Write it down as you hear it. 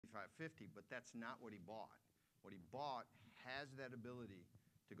3550, but that's not what he bought. What he bought has that ability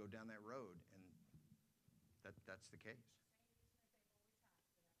to go down that road, and that's the case.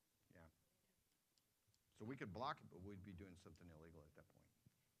 Yeah. So we could block it, but we'd be doing something illegal at that point.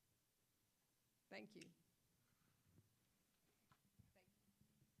 Thank you.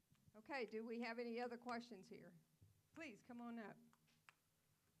 Okay, do we have any other questions here? Please, come on up.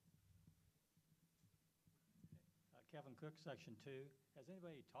 Kevin Cook, Section 2. Has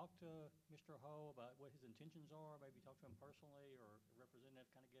anybody talked to Mr. Ho about what his intentions are? Maybe talk to him personally or a representative,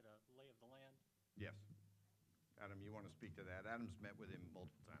 kind of get a lay of the land? Yes. Adam, you want to speak to that? Adam's met with him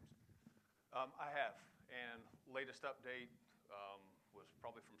multiple times. I have, and latest update was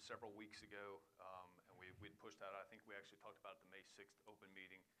probably from several weeks ago, and we'd pushed out. I think we actually talked about it at the May 6th open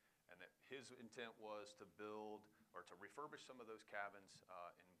meeting, and that his intent was to build or to refurbish some of those cabins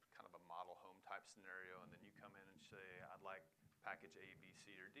in kind of a model home type scenario, and then you come in and say, I'd like package A, B,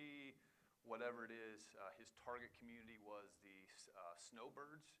 C, or D, whatever it is. His target community was the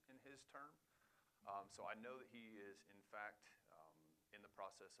snowbirds in his term. So I know that he is, in fact, in the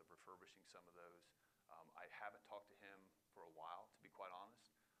process of refurbishing some of those. I haven't talked to him for a while, to be quite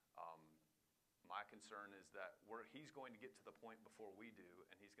honest. My concern is that he's going to get to the point before we do,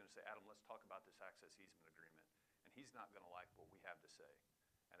 and he's going to say, Adam, let's talk about this access easement agreement. And he's not going to like what we have to say.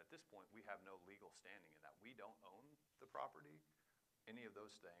 And at this point, we have no legal standing in that. We don't own the property, any of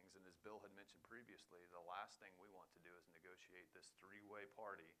those things. And as Bill had mentioned previously, the last thing we want to do is negotiate this three-way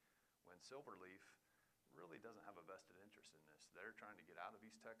party when Silverleaf really doesn't have a vested interest in this. They're trying to get out of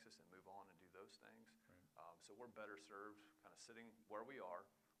East Texas and move on and do those things. Right. So we're better served kind of sitting where we are.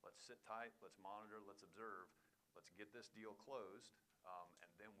 Let's sit tight, let's monitor, let's observe, let's get this deal closed,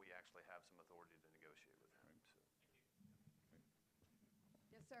 and then we actually have some authority to negotiate with him. Right. So.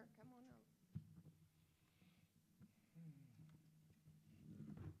 Right. Yes, sir. Come on up.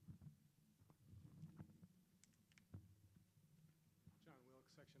 John Wilkes,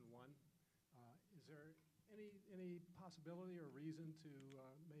 Section 1. Is there any possibility or reason to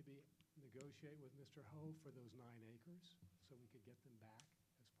maybe negotiate with Mr. Ho for those 9 acres so we could get them back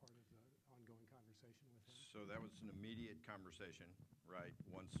as part of the ongoing conversation with him? So that was an immediate conversation, right?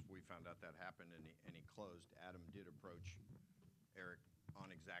 Once we found out that happened and he closed, Adam did approach Eric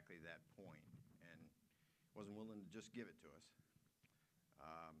on exactly that point and wasn't willing to just give it to us.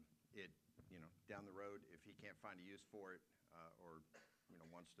 Down the road, if he can't find a use for it or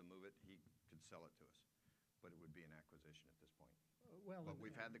wants to move it, he could sell it to us. But it would be an acquisition at this point. But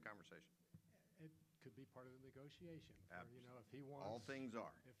we've had the conversation. It could be part of the negotiation. For, if he wants, all things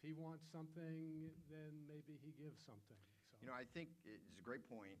are. If he wants something, then maybe he gives something. So. I think it's a great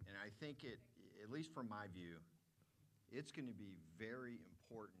point, and I think at least from my view, it's going to be very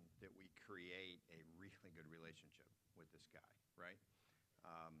important that we create a really good relationship with this guy, right?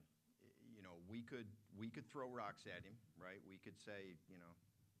 We could throw rocks at him, right? We could say,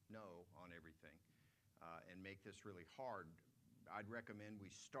 no on everything, and make this really hard. I'd recommend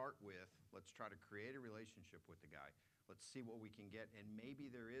we start with, let's try to create a relationship with the guy. Let's see what we can get, and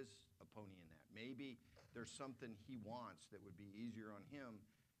maybe there is a pony in that. Maybe there's something he wants that would be easier on him,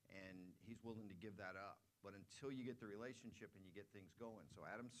 and he's willing to give that up. But until you get the relationship and you get things going. So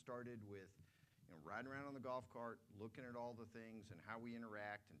Adam started with, riding around on the golf cart, looking at all the things and how we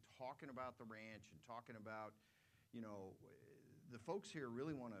interact and talking about the ranch and talking about, the folks here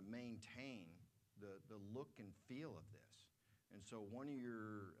really want to maintain the look and feel of this. And so one of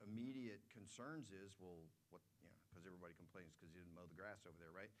your immediate concerns is, well, what, because everybody complains because he didn't mow the grass over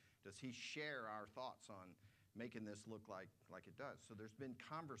there, right? Does he share our thoughts on making this look like it does? So there's been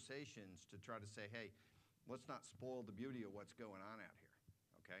conversations to try to say, hey, let's not spoil the beauty of what's going on out here,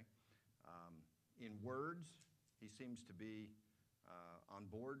 okay? In words, he seems to be on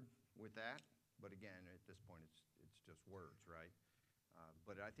board with that. But again, at this point, it's just words, right?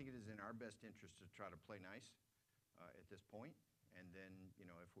 But I think it is in our best interest to try to play nice at this point. And then,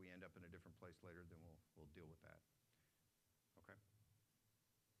 if we end up in a different place later, then we'll deal with that. Okay?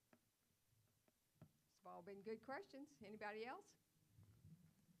 It's all been good questions. Anybody else?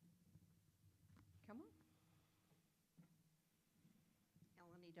 Come on.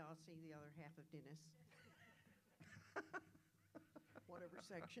 Melanie Dawsey, the other half of Dennis. Whatever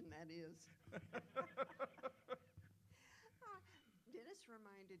section that is. Dennis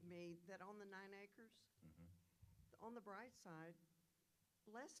reminded me that on the 9 acres, on the bright side,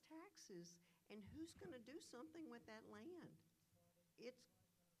 less taxes, and who's going to do something with that land? It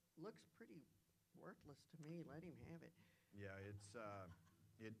looks pretty worthless to me. Let him have it. Yeah,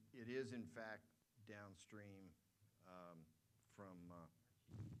 it is in fact downstream from.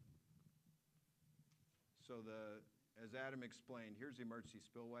 as Adam explained, here's the emergency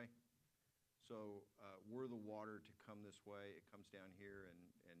spillway. So were the water to come this way, it comes down here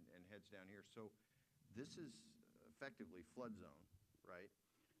and heads down here. So this is effectively flood zone, right?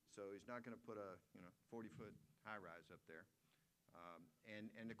 So he's not going to put a 40-foot high-rise up there.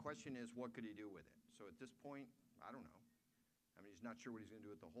 And the question is, what could he do with it? So at this point, I don't know. I mean, he's not sure what he's going to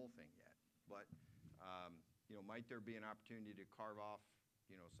do with the whole thing yet. But, might there be an opportunity to carve off,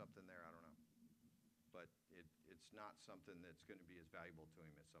 something there? I don't know. But it's not something that's going to be as valuable to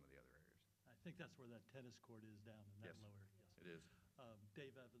him as some of the other areas. I think that's where that tennis court is down in that Yes, lower. Yes. it is.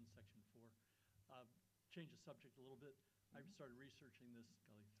 Dave Evans, Section 4. Change the subject a little bit. I started researching this,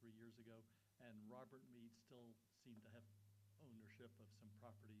 3 years ago, and Robert Mead still seemed to have ownership of some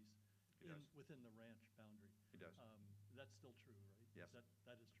properties He does. within the ranch boundary. He does. That's still true, right? Yes.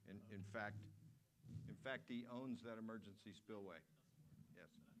 That is true. In fact, he owns that emergency spillway. Yes.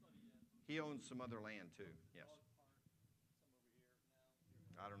 He owns some other land too. Yes.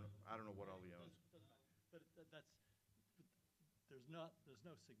 I don't know what all he owns. But there's no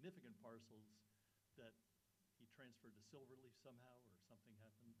significant parcels that he transferred to Silverleaf somehow, or something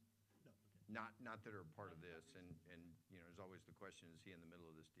happened? No, okay. Not that are part of this, and there's always the question, is he in the middle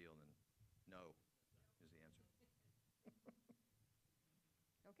of this deal? And no is the answer.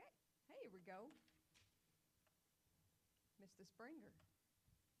 Okay, hey, here we go. Mr. Springer.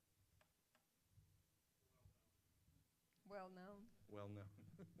 Well known. Well, no.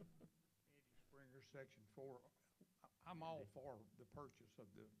 Andy Springer, Section 4. I'm all for the purchase of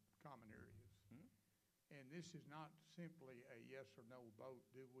the common areas. Hmm? And this is not simply a yes or no vote.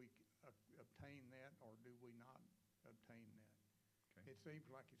 Do we obtain that or do we not obtain that? Okay. It seems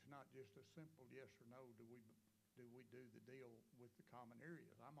like it's not just a simple yes or no. Do we do the deal with the common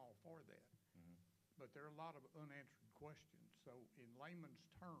areas? I'm all for that. Mhm. But there are a lot of unanswered questions. So in layman's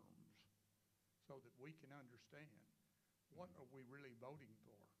terms, so that we can understand, what are we really voting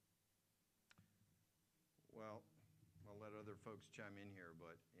for? Well, I'll let other folks chime in here,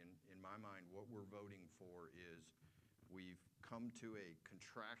 but in my mind, what we're voting for is we've come to a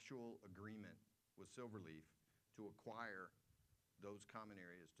contractual agreement with Silverleaf to acquire those common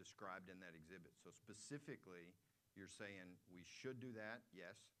areas described in that exhibit. So specifically, you're saying we should do that,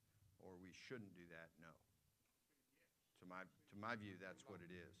 yes, or we shouldn't do that, no. To my view, that's what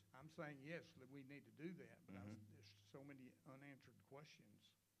it is. I'm saying, yes, that we need to do that, but Mhm. there's so many unanswered questions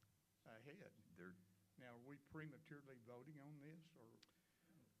ahead. There, Now, are we prematurely voting on this, or?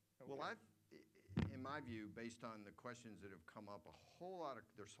 Well, Okay. in my view, based on the questions that have come up,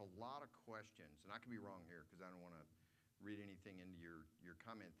 there's a lot of questions, and I could be wrong here because I don't want to read anything into your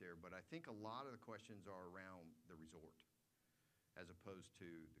comment there, but I think a lot of the questions are around the resort as opposed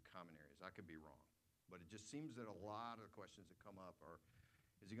to the common areas. I could be wrong, but it just seems that a lot of the questions that come up are,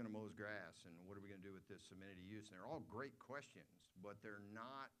 is he going to mow his grass, and what are we going to do with this amenity use? And they're all great questions, but they're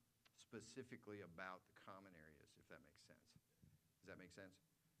not specifically about the common areas, if that makes sense. Does that make sense?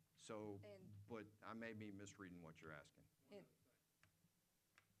 So, but I may be misreading what you're asking. And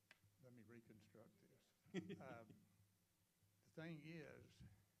Let me reconstruct this. The thing is,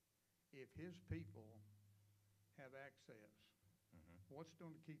 if his people have access, what's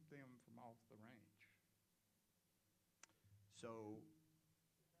going to keep them from off the ranch? So,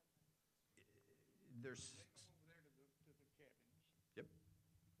 there's, Over there to the cabins. yep,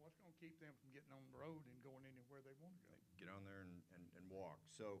 What's going to keep them from getting on the road and going anywhere they want to go? get on there and walk.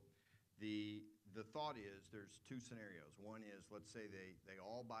 So, the thought is, there's two scenarios. One is, let's say they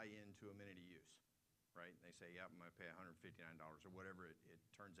all buy into amenity use, right? They say, yeah, I'm going to pay $159 or whatever it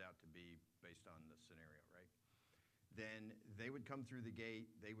turns out to be based on the scenario, right? Then they would come through the gate,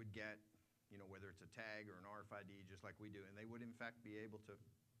 they would get, whether it's a tag or an RFID, just like we do, and they would in fact be able to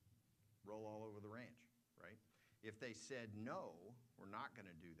roll all over the ranch, right? If they said, no, we're not going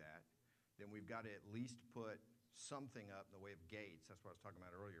to do that, then we've got to at least put something up in the way of gates. That's what I was talking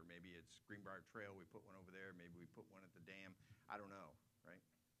about earlier. Maybe it's Greenbrier Trail, we put one over there, maybe we put one at the dam. I don't know, right?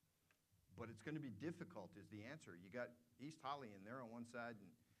 But it's going to be difficult is the answer. You got East Holly in there on one side, and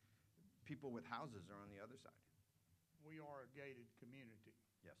people with houses are on the other side. We are a gated community,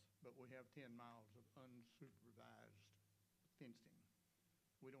 Yes. but we have 10 miles of unsupervised fencing.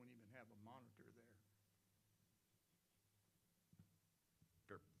 We don't even have a monitor there.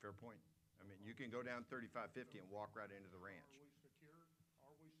 Fair point. I mean, you can go down 3550 and walk right into the ranch. Are we secure?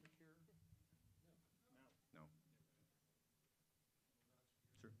 Are we secure? No.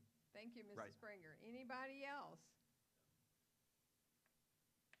 Sure. thank you, Mr. Right. Springer. Anybody else?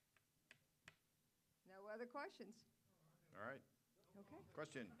 No other questions? All right. Okay.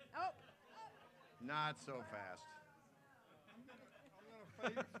 Question. Oh, Not so fast.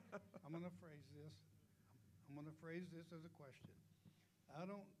 I'm going to phrase this. I'm going to phrase this as a question. I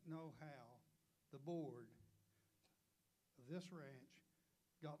don't know how the board of this ranch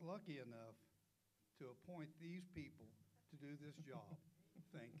got lucky enough to appoint these people to do this job.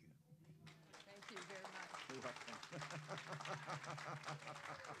 Thank you. Thank you very much. You're welcome.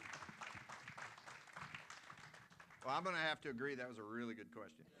 Well, I'm going to have to agree that was a really good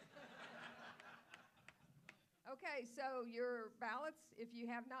question. Okay, so your ballots, if you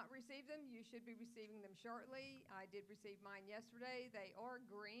have not received them, you should be receiving them shortly. I did receive mine yesterday. They are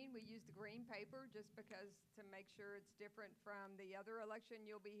green. We use the green paper just because to make sure it's different from the other election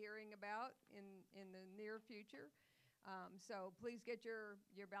you'll be hearing about in the near future. So please get your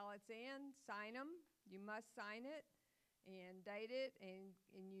ballots in, sign them. You must sign it and date it, and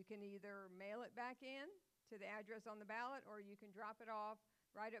you can either mail it back in to the address on the ballot, or you can drop it off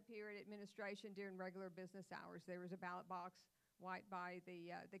right up here at administration during regular business hours. There is a ballot box right by the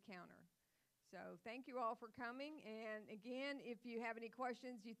counter. So thank you all for coming. And again, if you have any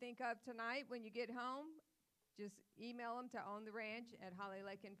questions you think of tonight when you get home, just email them to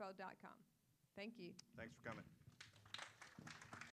owntheranch@hollylakeinfo.com. Thank you. Thanks for coming.